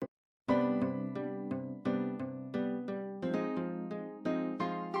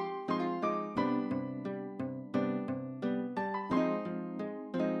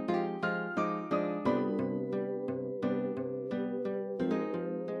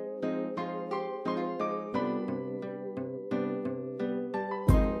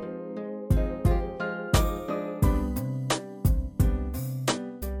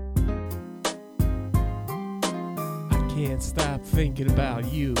Can't stop thinking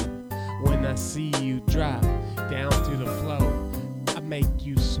about you. When I see you drop down to the floor, I make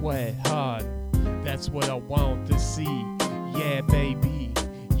you sweat hard. That's what I want to see. Yeah, baby,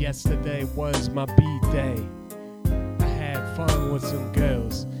 yesterday was my B-day. I had fun with some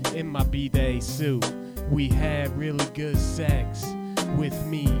girls in my B-day suit. We had really good sex with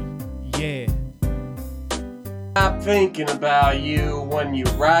me, yeah. Stop thinking about you when you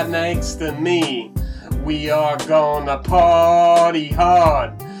ride next to me. We are gonna party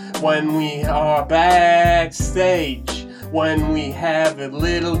hard when we are backstage, when we have a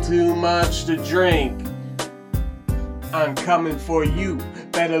little too much to drink. I'm coming for you,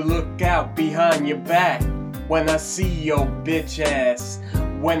 better look out behind your back when I see your bitch ass.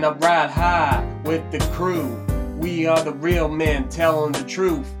 When I ride high with the crew, we are the real men telling the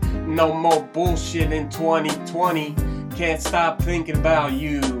truth. No more bullshit in 2020. Can't stop thinking about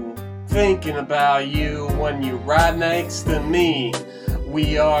you. Thinking about you when you ride next to me.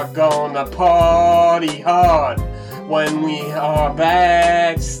 We are gonna party hard when we are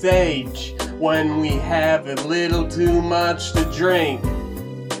backstage, when we have a little too much to drink.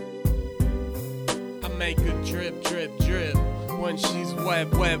 I make her drip, drip, drip when she's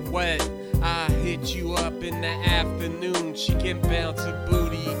wet, wet, wet. I hit you up in the afternoon. She can bounce her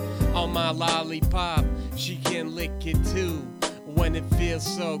booty on my lollipop. She can lick it too when it feels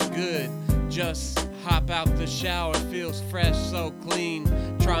so good. Just hop out the shower, feels fresh, so clean.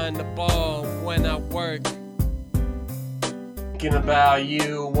 Trying to ball when I work. Thinking about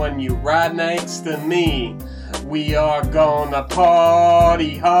you when you ride next to me. We are gonna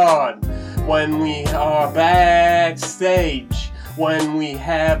party hard when we are backstage, when we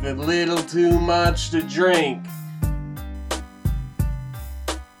have a little too much to drink.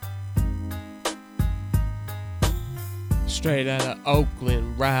 Straight out of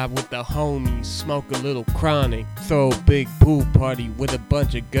Oakland, ride with the homies, smoke a little chronic, throw a big pool party with a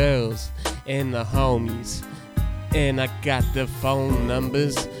bunch of girls and the homies. And I got the phone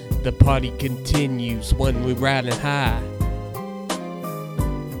numbers, the party continues when we riding high.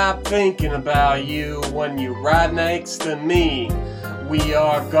 Stop thinking about you when you ride next to me. We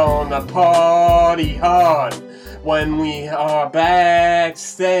are gonna party hard when we are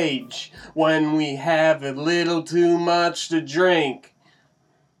backstage, when we have a little too much to drink.